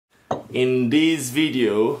In this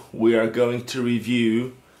video we are going to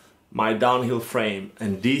review my downhill frame,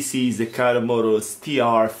 and this is the CADO MODUS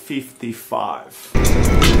TR-55.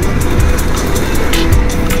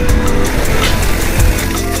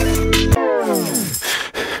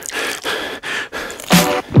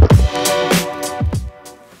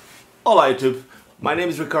 Hola YouTube, my name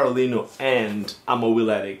is Ricardo Lino and I'm a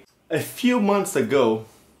wheel addict. A few months ago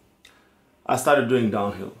I started doing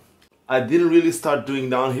downhill. I didn't really start doing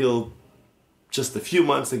downhill just a few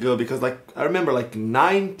months ago because I remember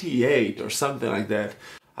 98 or something like that.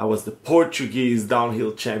 I was the Portuguese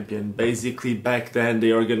downhill champion. Basically back then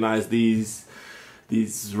they organized these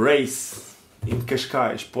race in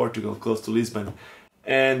Cascais, Portugal, close to Lisbon.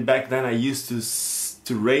 And back then I used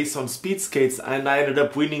to race on speed skates, and I ended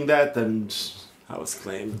up winning that, and I was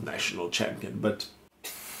claimed national champion, but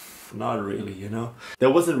not really, you know. There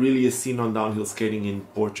wasn't really a scene on downhill skating in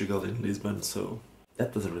Portugal, in Lisbon, so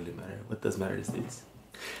that doesn't really matter. What does matter is this.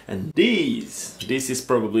 And this is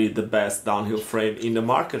probably the best downhill frame in the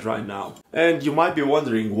market right now. And you might be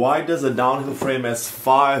wondering, why does a downhill frame has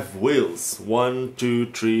 5 wheels? 1,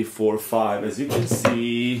 2, 3, 4, 5, as you can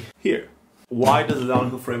see here. Why does a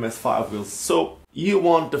downhill frame has 5 wheels? So you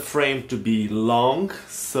want the frame to be long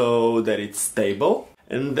so that it's stable.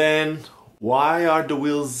 And then why are the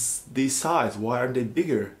wheels this size? Why aren't they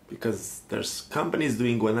bigger? Because there's companies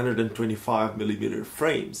doing 125mm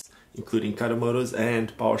frames, including CADO MODUS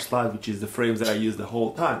and Powerslide, which is the frames that I use the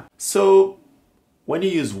whole time. So when you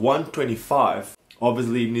use 125,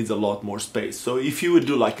 obviously it needs a lot more space. So if you would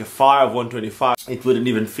do like a 125, it wouldn't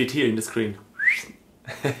even fit here in the screen.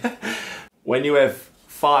 When you have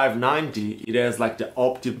 590, it has like the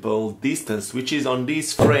optimal distance, which is on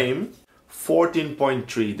this frame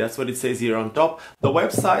 14.3. That's what it says here on top. The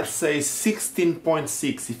website says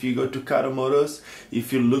 16.6. If you go to CADO MODUS,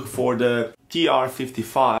 if you look for the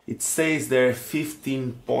TR-55, it says there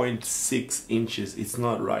 15.6 inches. It's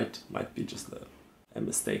not right. Might be just a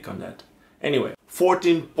mistake on that. Anyway,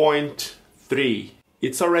 14.3.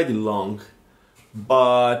 It's already long,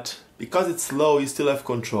 but because it's low, you still have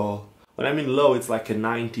control. When I mean low, it's like a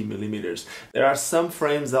 90mm. There are some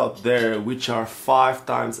frames out there which are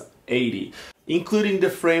 5x80, including the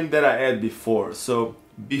frame that I had before. So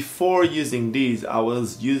before using these, I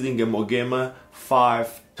was using a Mogema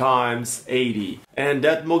 5x80, and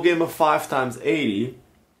that Mogema 5x80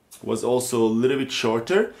 was also a little bit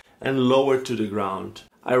shorter and lower to the ground.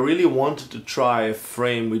 I really wanted to try a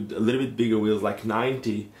frame with a little bit bigger wheels, like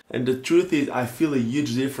 90, and the truth is I feel a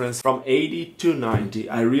huge difference from 80 to 90.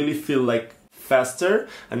 I really feel like faster,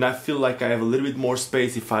 and I feel like I have a little bit more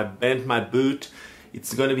space. If I bend my boot,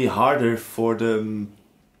 it's gonna be harder for the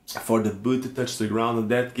boot to touch the ground, and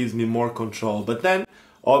that gives me more control. But then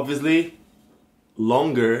obviously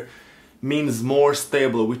longer means more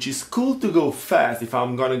stable, which is cool to go fast. If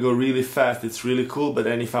I'm gonna go really fast, it's really cool, but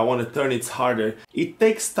then if I want to turn, it's harder. It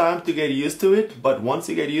takes time to get used to it, but once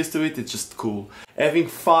you get used to it, it's just cool. Having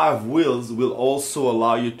 5 wheels will also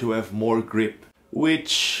allow you to have more grip,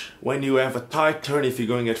 which when you have a tight turn, if you're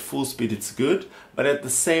going at full speed, it's good. But at the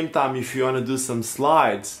same time, if you want to do some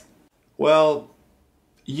slides, well,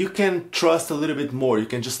 you can trust a little bit more. You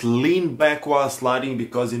can just lean back while sliding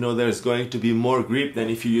because you know there's going to be more grip than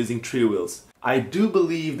if you're using 3 wheels. I do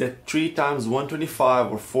believe that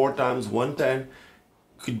 3x125 or 4x110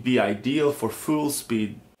 could be ideal for full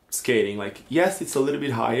speed skating. Like, yes, it's a little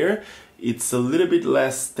bit higher, it's a little bit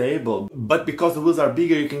less stable, but because the wheels are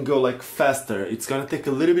bigger, you can go like faster. It's gonna take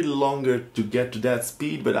a little bit longer to get to that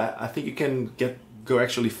speed, but I think you can go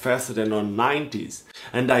actually faster than on 90s.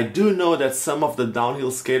 And I do know that some of the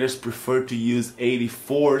downhill skaters prefer to use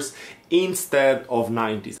 84s instead of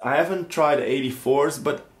 90s. I haven't tried 84s,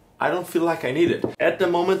 but I don't feel like I need it. At the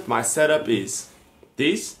moment, my setup is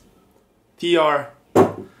this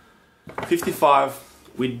TR-55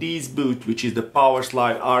 with this boot, which is the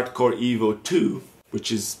Powerslide Hardcore Evo 2,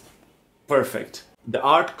 which is perfect. The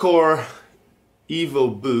Hardcore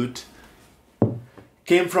Evo boot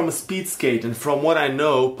came from a speed skate, and from what I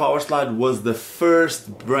know, Powerslide was the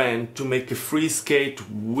first brand to make a free skate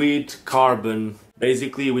with carbon,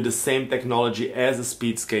 basically with the same technology as a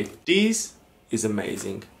speed skate. This is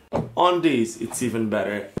amazing. On this, it's even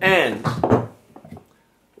better. And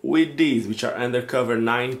with these, which are undercover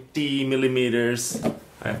 90mm,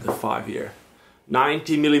 I have the 5 here,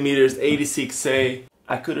 90mm 86A,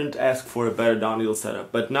 I couldn't ask for a better downhill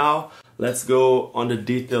setup. But now let's go on the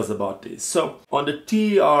details about this. So on the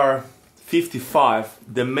TR-55,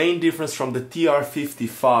 the main difference from the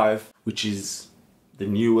TR-55, which is the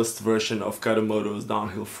newest version of CADO MODUS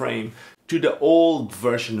downhill frame, to the old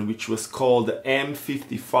version, which was called the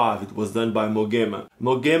M55. It was done by Mogema.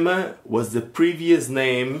 Mogema was the previous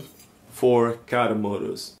name for CADO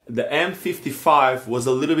modus. The M55 was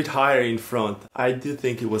a little bit higher in front. I do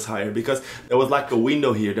think it was higher because there was like a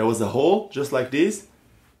window here. There was a hole just like this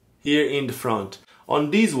here in the front.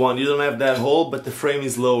 On this one you don't have that hole, but the frame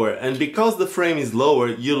is lower, and because the frame is lower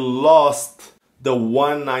you lost the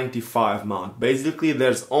 195 mount. Basically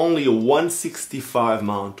there's only a 165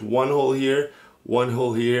 mount, one hole here, one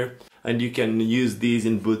hole here, and you can use these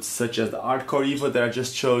in boots such as the Hardcore Evo that I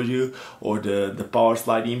just showed you, or the Power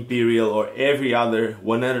Slide Imperial, or every other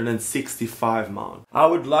 165 mount. I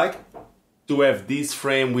would like to have this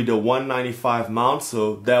frame with a 195 mount,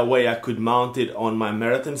 so that way I could mount it on my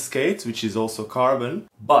marathon skates, which is also carbon.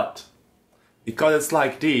 But because it's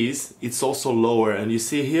like this, it's also lower, and you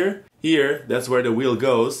see here, that's where the wheel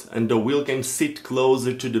goes, and the wheel can sit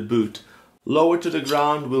closer to the boot. Lower to the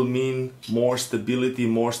ground will mean more stability,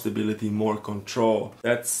 more control.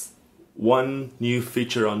 That's one new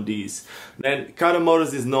feature on these. Then CADO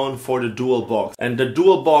modus is known for the dual box, and the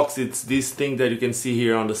dual box, it's this thing that you can see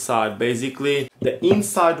here on the side. Basically the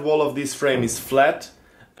inside wall of this frame is flat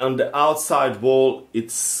and the outside wall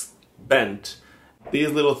it's bent.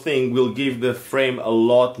 This little thing will give the frame a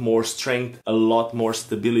lot more strength, a lot more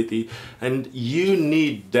stability, and you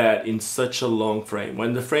need that in such a long frame.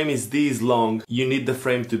 When the frame is this long, you need the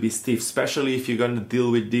frame to be stiff, especially if you're going to deal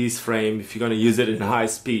with this frame, if you're going to use it in high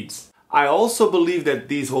speeds. I also believe that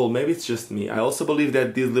this hole, maybe it's just me, I also believe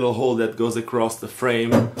that this little hole that goes across the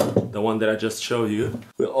frame, the one that I just showed you,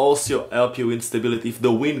 will also help you in stability. If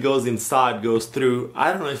the wind goes inside, goes through,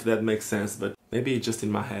 I don't know if that makes sense, but maybe it's just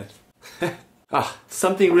in my head.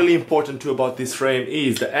 Something really important too about this frame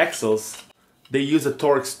is the axles. They use a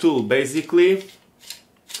Torx tool. Basically,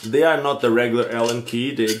 they are not the regular Allen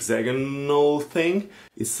key, the hexagonal thing.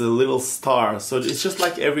 It's a little star. So it's just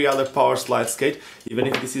like every other Power Slide skate. Even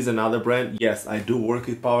if this is another brand, yes, I do work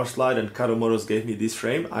with Power Slide and CADO modus gave me this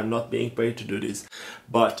frame. I'm not being paid to do this.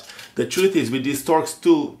 But the truth is, with this Torx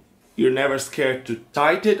tool, you're never scared to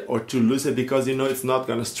tighten it or to loosen it because you know it's not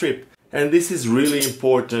gonna strip. And this is really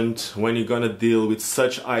important when you're gonna deal with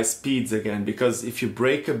such high speeds again, because if you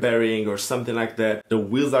break a bearing or something like that, the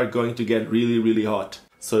wheels are going to get really hot.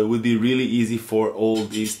 So it would be really easy for all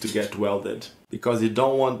these to get welded. Because you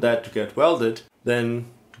don't want that to get welded, then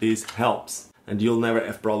this helps. And you'll never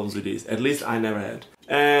have problems with this. At least I never had.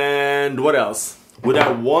 And what else? Would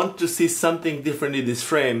I want to see something different in this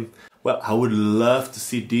frame? Well, I would love to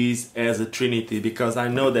see these as a trinity, because I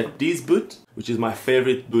know that this boot, which is my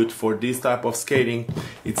favorite boot for this type of skating,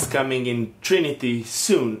 it's coming in trinity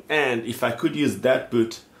soon. And if I could use that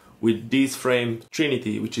boot with this frame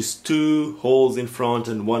trinity, which is 2 holes in front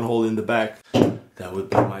and 1 hole in the back, that would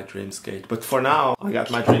be my dream skate. But for now, I got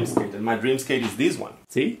my dream skate, and my dream skate is this one.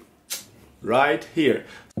 See? Right here.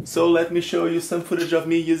 So let me show you some footage of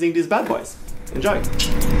me using these bad boys. Enjoy!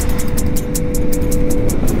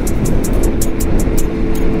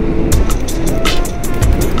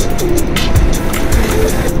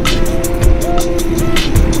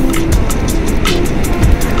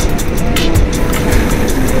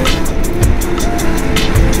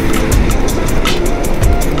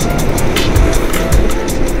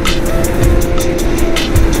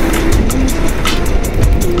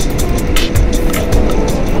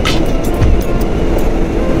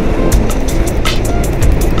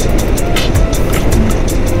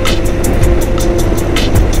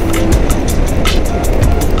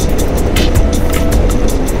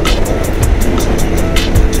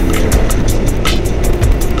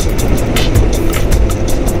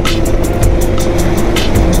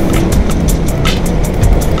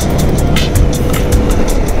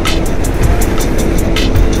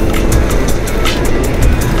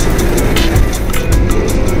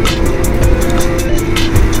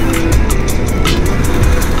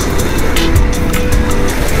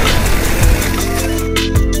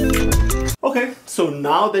 So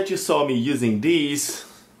now that you saw me using these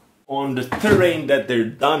on the terrain that they're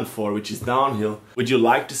done for, which is downhill, would you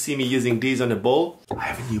like to see me using these on a bowl? I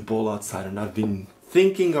have a new bowl outside and I've been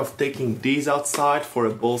thinking of taking these outside for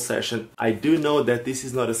a bowl session. I do know that this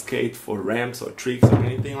is not a skate for ramps or tricks or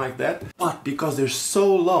anything like that, but because they're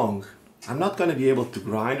so long, I'm not gonna be able to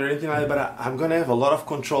grind or anything like that, but I'm gonna have a lot of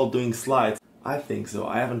control doing slides. I think so.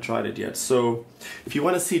 I haven't tried it yet. So if you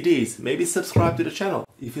want to see these, maybe subscribe to the channel.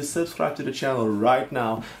 If you subscribe to the channel right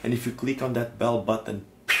now and if you click on that bell button,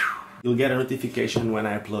 you'll get a notification when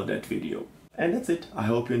I upload that video. And that's it. I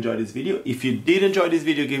hope you enjoyed this video. If you did enjoy this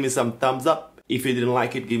video, give me some thumbs up. If you didn't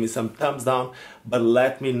like it, give me some thumbs down. But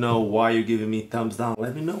let me know why you're giving me thumbs down.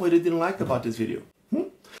 Let me know what you didn't like about this video.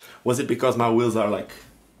 Was it because my wheels are like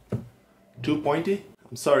too pointy?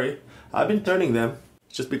 I'm sorry, I've been turning them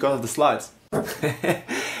just because of the slides.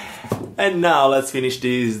 And now let's finish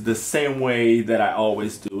these the same way that I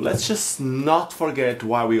always do. Let's just not forget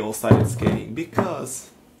why we all started skating,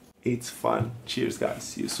 because it's fun. Cheers guys,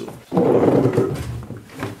 see you soon.